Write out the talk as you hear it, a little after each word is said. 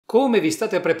Come vi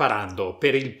state preparando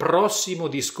per il prossimo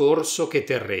discorso che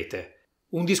terrete?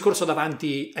 Un discorso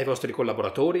davanti ai vostri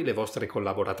collaboratori, le vostre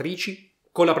collaboratrici,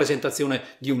 con la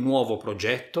presentazione di un nuovo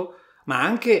progetto, ma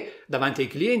anche davanti ai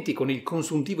clienti con il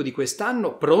consuntivo di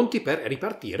quest'anno, pronti per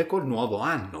ripartire col nuovo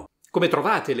anno. Come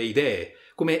trovate le idee?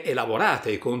 Come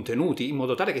elaborate i contenuti in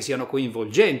modo tale che siano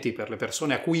coinvolgenti per le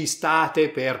persone a cui state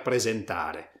per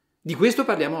presentare? Di questo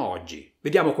parliamo oggi.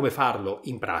 Vediamo come farlo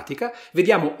in pratica,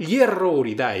 vediamo gli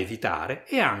errori da evitare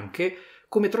e anche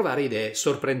come trovare idee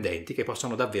sorprendenti che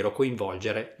possano davvero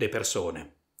coinvolgere le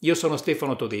persone. Io sono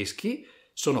Stefano Todeschi,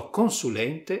 sono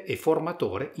consulente e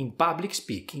formatore in public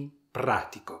speaking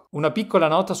pratico. Una piccola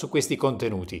nota su questi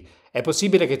contenuti. È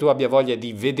possibile che tu abbia voglia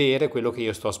di vedere quello che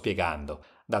io sto spiegando.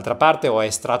 D'altra parte ho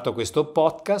estratto questo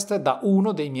podcast da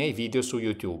uno dei miei video su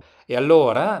YouTube e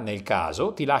allora, nel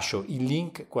caso, ti lascio il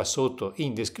link qua sotto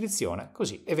in descrizione,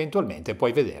 così eventualmente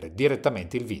puoi vedere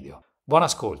direttamente il video. Buon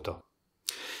ascolto!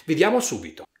 Vediamo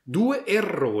subito 2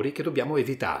 errori che dobbiamo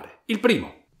evitare. Il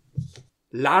primo,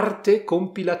 l'arte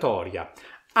compilatoria.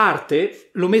 Arte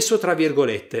l'ho messo tra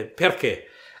virgolette, perché?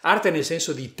 Arte nel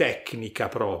senso di tecnica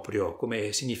proprio,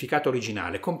 come significato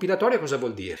originale. Compilatoria cosa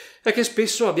vuol dire? È che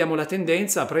spesso abbiamo la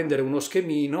tendenza a prendere uno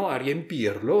schemino, a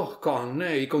riempirlo con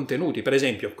i contenuti. Per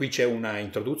esempio, qui c'è una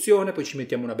introduzione, poi ci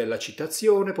mettiamo una bella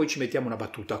citazione, poi ci mettiamo una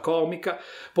battuta comica,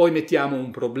 poi mettiamo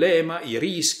un problema, i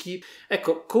rischi.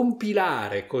 Ecco,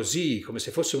 compilare così, come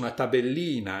se fosse una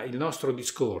tabellina, il nostro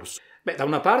discorso. Da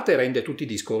una parte rende tutti i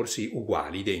discorsi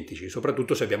uguali, identici,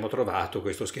 soprattutto se abbiamo trovato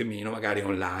questo schemino magari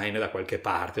online da qualche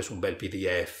parte su un bel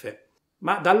PDF,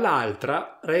 ma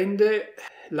dall'altra rende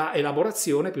la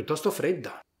elaborazione piuttosto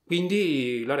fredda,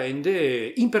 quindi la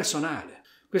rende impersonale.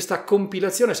 Questa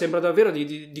compilazione sembra davvero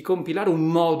di compilare un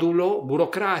modulo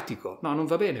burocratico. No, non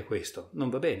va bene questo, non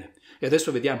va bene. E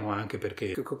adesso vediamo anche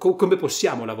perché, come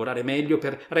possiamo lavorare meglio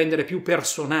per rendere più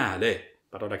personale,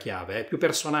 parola chiave, più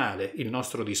personale il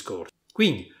nostro discorso.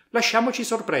 Quindi lasciamoci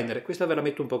sorprendere, questa ve la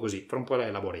metto un po' così, fra un po' la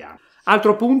elaboriamo.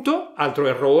 Altro punto, altro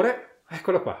errore,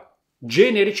 eccolo qua,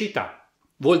 genericità.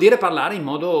 Vuol dire parlare in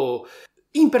modo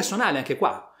impersonale anche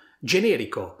qua,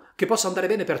 generico, che possa andare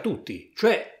bene per tutti,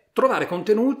 cioè trovare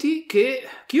contenuti che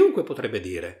chiunque potrebbe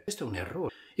dire. Questo è un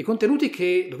errore. I contenuti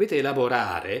che dovete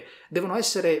elaborare devono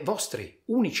essere vostri,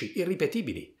 unici,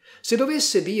 irripetibili. Se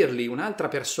dovesse dirli un'altra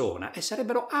persona,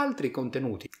 sarebbero altri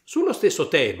contenuti, sullo stesso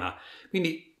tema,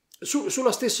 quindi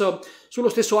sullo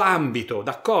stesso ambito,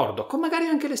 d'accordo, con magari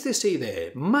anche le stesse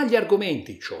idee, ma gli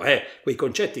argomenti, cioè quei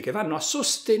concetti che vanno a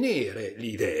sostenere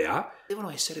l'idea,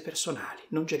 devono essere personali,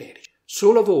 non generici.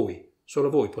 Solo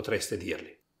voi potreste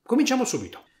dirli. Cominciamo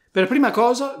subito. Per prima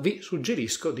cosa vi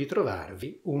suggerisco di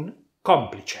trovarvi un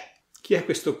complice. Chi è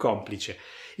questo complice?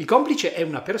 Il complice è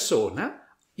una persona,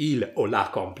 il o la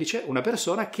complice, una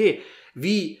persona che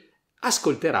vi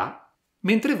ascolterà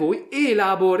mentre voi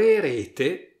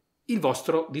elaborerete il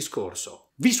vostro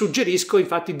discorso. Vi suggerisco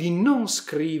infatti di non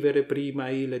scrivere prima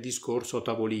il discorso a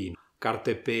tavolino,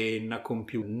 carta e penna,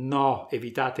 computer. No,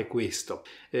 evitate questo.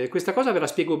 Questa cosa ve la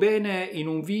spiego bene in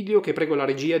un video che prego la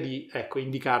regia di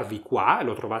indicarvi qua,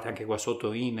 lo trovate anche qua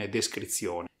sotto in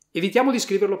descrizione. Evitiamo di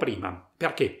scriverlo prima.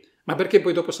 Perché? Ma perché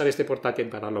poi dopo sareste portati a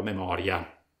impararlo a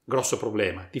memoria. Grosso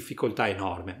problema, difficoltà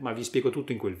enorme, ma vi spiego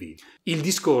tutto in quel video. Il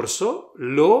discorso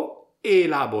lo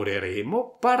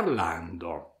elaboreremo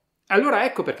parlando. Allora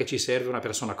ecco perché ci serve una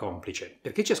persona complice,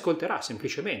 perché ci ascolterà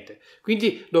semplicemente.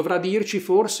 Quindi dovrà dirci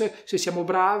forse se siamo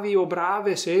bravi o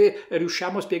brave, se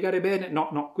riusciamo a spiegare bene.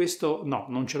 No, questo no,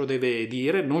 non ce lo deve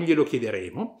dire, non glielo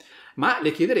chiederemo, ma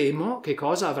le chiederemo che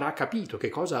cosa avrà capito, che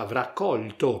cosa avrà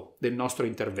colto del nostro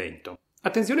intervento.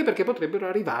 Attenzione perché potrebbero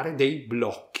arrivare dei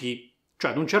blocchi.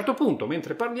 Cioè ad un certo punto,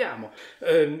 mentre parliamo,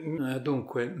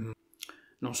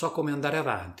 non so come andare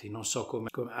avanti, non so come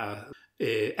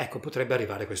ecco, potrebbe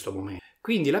arrivare questo momento.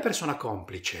 Quindi la persona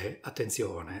complice,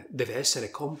 attenzione, deve essere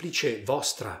complice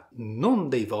vostra, non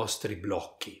dei vostri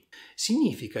blocchi.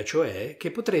 Significa cioè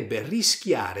che potrebbe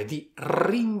rischiare di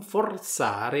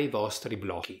rinforzare i vostri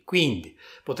blocchi. Quindi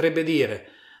potrebbe dire: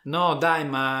 no dai,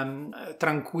 ma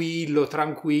tranquillo,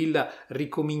 tranquilla,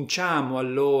 ricominciamo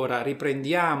allora,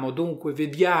 riprendiamo, dunque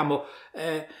vediamo,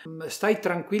 stai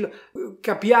tranquillo,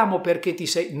 capiamo perché ti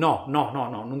sei... No,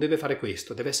 non deve fare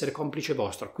questo, deve essere complice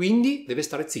vostro, quindi deve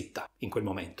stare zitta in quel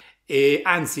momento. E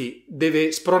anzi,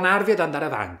 deve spronarvi ad andare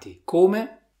avanti.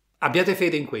 Come? Abbiate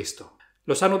fede in questo.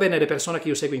 Lo sanno bene le persone che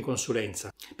io seguo in consulenza,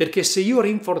 perché se io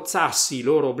rinforzassi i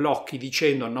loro blocchi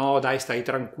dicendo no dai stai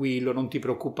tranquillo, non ti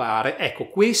preoccupare, ecco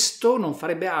questo non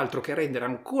farebbe altro che rendere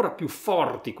ancora più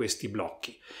forti questi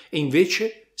blocchi e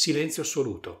invece silenzio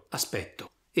assoluto,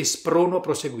 aspetto e sprono a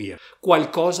proseguire,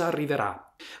 qualcosa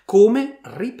arriverà. Come?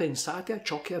 Ripensate a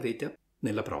ciò che avete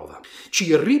nella prova.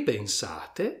 Ci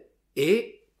ripensate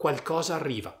e qualcosa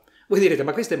arriva. Voi direte,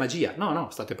 ma questa è magia. No, no,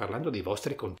 state parlando dei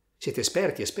vostri contenuti. Siete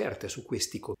esperti, esperte su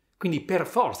questi contenuti. Quindi per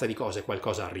forza di cose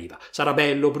qualcosa arriva. Sarà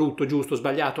bello, brutto, giusto,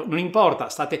 sbagliato, non importa,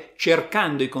 state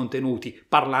cercando i contenuti,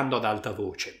 parlando ad alta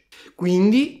voce.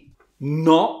 Quindi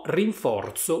no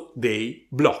rinforzo dei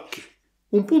blocchi.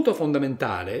 Un punto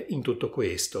fondamentale in tutto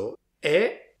questo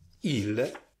è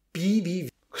il PVV.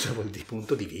 Cosa vuol dire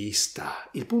punto di vista?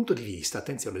 Il punto di vista,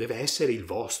 attenzione, deve essere il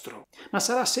vostro. Ma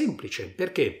sarà semplice.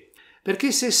 Perché?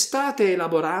 Perché se state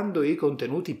elaborando i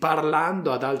contenuti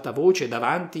parlando ad alta voce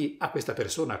davanti a questa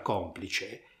persona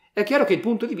complice, è chiaro che il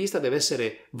punto di vista deve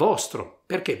essere vostro.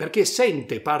 Perché? Perché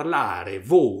sente parlare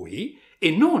voi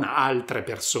e non altre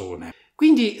persone.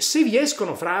 Quindi se vi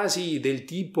escono frasi del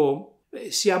tipo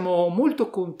siamo molto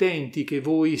contenti che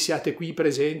voi siate qui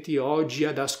presenti oggi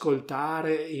ad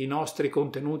ascoltare i nostri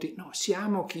contenuti. No,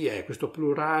 siamo chi è? Questo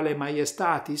plurale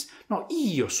maiestatis? No,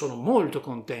 io sono molto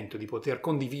contento di poter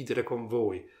condividere con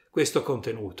voi questo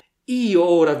contenuto. Io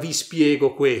ora vi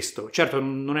spiego questo. Certo,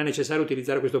 non è necessario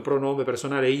utilizzare questo pronome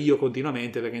personale io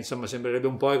continuamente perché insomma sembrerebbe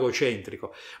un po'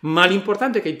 egocentrico, ma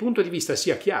l'importante è che il punto di vista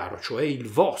sia chiaro, cioè il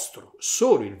vostro,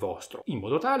 solo il vostro, in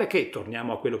modo tale che,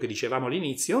 torniamo a quello che dicevamo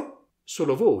all'inizio,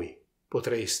 solo voi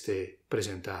potreste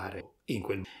presentare in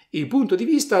quel modo. Il punto di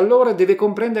vista allora deve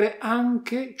comprendere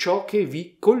anche ciò che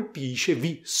vi colpisce,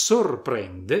 vi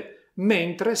sorprende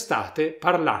mentre state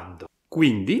parlando.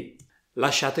 Quindi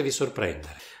lasciatevi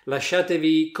sorprendere,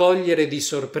 lasciatevi cogliere di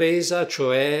sorpresa,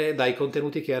 cioè dai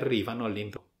contenuti che arrivano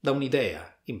all'improvviso, da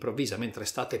un'idea improvvisa mentre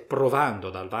state provando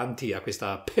davanti a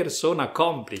questa persona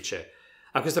complice,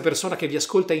 a questa persona che vi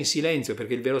ascolta in silenzio,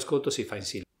 perché il vero ascolto si fa in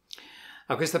silenzio.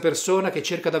 A questa persona che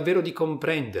cerca davvero di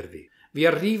comprendervi. Vi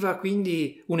arriva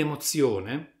quindi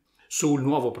un'emozione sul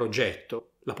nuovo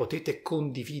progetto, la potete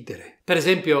condividere. Per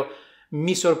esempio,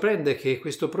 mi sorprende che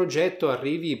questo progetto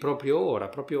arrivi proprio ora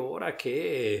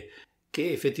che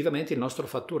effettivamente il nostro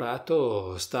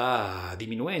fatturato sta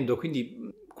diminuendo, quindi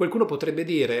qualcuno potrebbe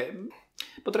dire,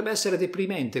 potrebbe essere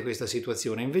deprimente questa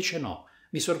situazione, invece no.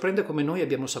 Mi sorprende come noi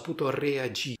abbiamo saputo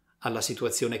reagire alla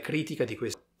situazione critica di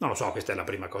questo. Non lo so, questa è la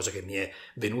prima cosa che mi è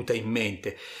venuta in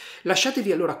mente.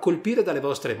 Lasciatevi allora colpire dalle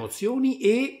vostre emozioni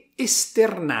e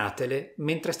esternatele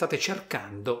mentre state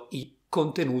cercando i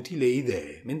contenuti, le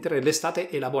idee, mentre le state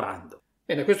elaborando.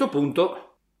 Bene, a questo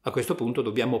punto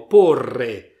dobbiamo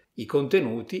porre i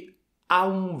contenuti a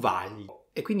un vaglio.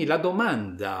 E quindi la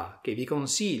domanda che vi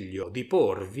consiglio di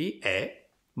porvi è: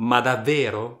 ma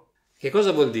davvero? Che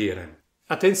cosa vuol dire?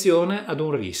 Attenzione ad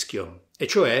un rischio, e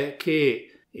cioè che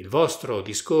il vostro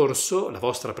discorso, la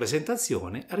vostra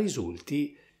presentazione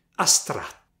risulti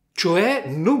astratta, cioè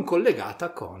non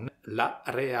collegata con la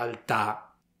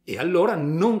realtà e allora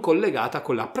non collegata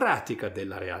con la pratica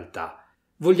della realtà.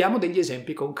 Vogliamo degli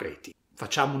esempi concreti.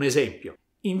 Facciamo un esempio.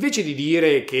 Invece di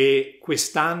dire che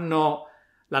quest'anno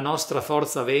la nostra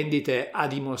forza vendite ha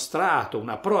dimostrato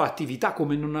una proattività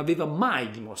come non aveva mai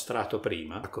dimostrato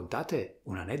prima, raccontate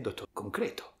un aneddoto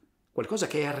concreto. Qualcosa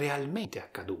che è realmente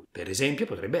accaduto. Per esempio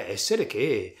potrebbe essere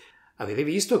che avete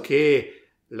visto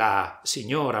che la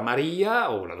signora Maria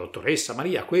o la dottoressa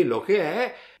Maria, quello che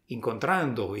è,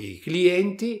 incontrando i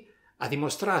clienti, ha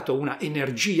dimostrato una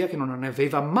energia che non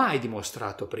aveva mai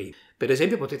dimostrato prima. Per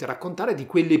esempio potete raccontare di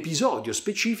quell'episodio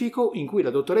specifico in cui la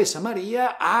dottoressa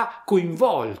Maria ha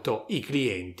coinvolto i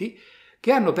clienti,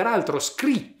 che hanno peraltro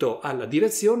scritto alla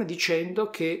direzione dicendo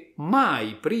che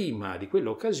mai prima di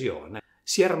quell'occasione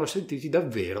si erano sentiti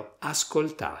davvero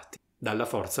ascoltati dalla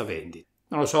forza vendita.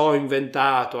 Non lo so, ho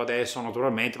inventato adesso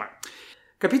naturalmente, ma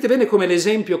capite bene come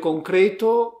l'esempio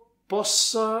concreto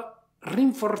possa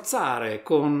rinforzare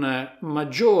con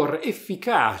maggior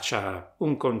efficacia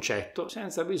un concetto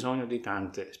senza bisogno di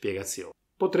tante spiegazioni.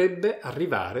 Potrebbe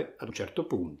arrivare ad un certo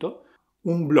punto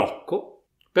un blocco.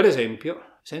 Per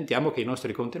esempio, sentiamo che i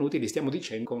nostri contenuti li stiamo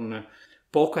dicendo con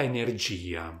poca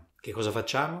energia. Che cosa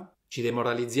facciamo? Ci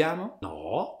demoralizziamo?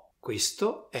 No,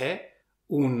 questo è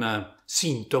un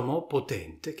sintomo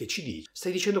potente che ci dice: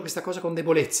 stai dicendo questa cosa con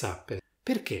debolezza.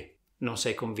 Perché? Non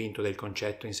sei convinto del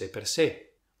concetto in sé per sé.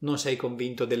 Non sei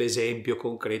convinto dell'esempio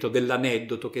concreto,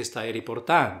 dell'aneddoto che stai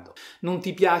riportando. Non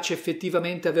ti piace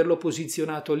effettivamente averlo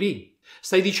posizionato lì.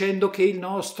 Stai dicendo che il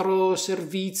nostro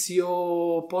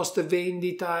servizio post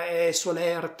vendita è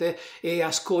solerte e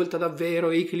ascolta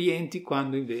davvero i clienti,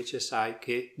 quando invece sai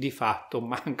che di fatto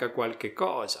manca qualche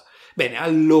cosa. Bene,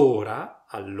 allora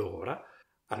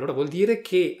vuol dire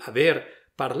che aver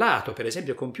parlato, per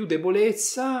esempio, con più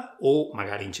debolezza o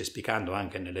magari incespicando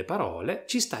anche nelle parole,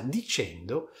 ci sta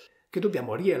dicendo che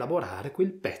dobbiamo rielaborare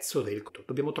quel pezzo del...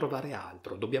 Dobbiamo trovare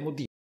altro, dobbiamo dire